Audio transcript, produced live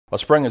Well,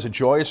 spring is a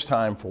joyous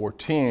time for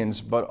teens,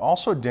 but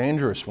also a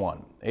dangerous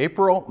one.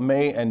 April,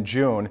 May, and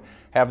June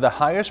have the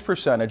highest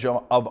percentage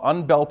of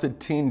unbelted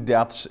teen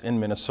deaths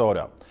in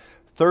Minnesota.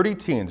 30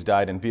 teens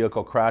died in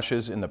vehicle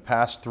crashes in the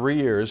past 3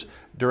 years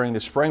during the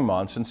spring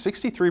months, and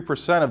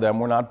 63% of them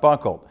were not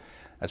buckled.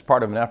 As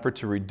part of an effort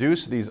to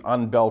reduce these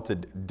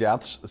unbelted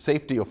deaths,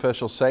 safety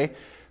officials say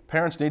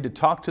parents need to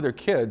talk to their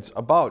kids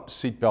about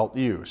seatbelt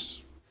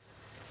use.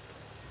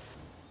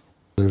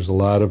 There's a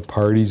lot of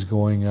parties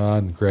going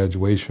on,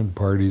 graduation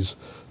parties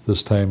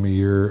this time of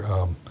year.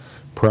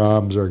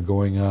 Proms are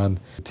going on.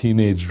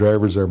 Teenage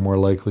drivers are more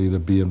likely to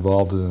be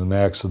involved in an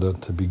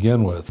accident to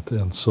begin with.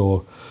 And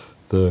so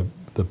the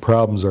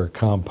problems are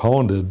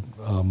compounded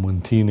when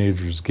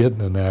teenagers get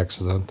in an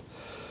accident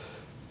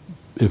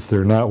if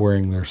they're not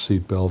wearing their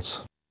seat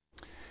belts.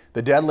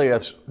 The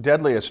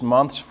deadliest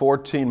months for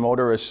teen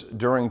motorists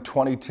during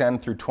 2010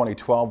 through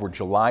 2012 were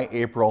July,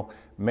 April,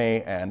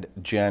 May, and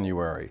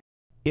January.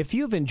 If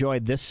you've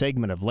enjoyed this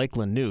segment of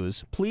Lakeland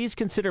News, please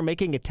consider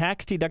making a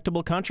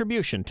tax-deductible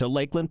contribution to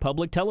Lakeland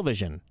Public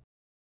Television.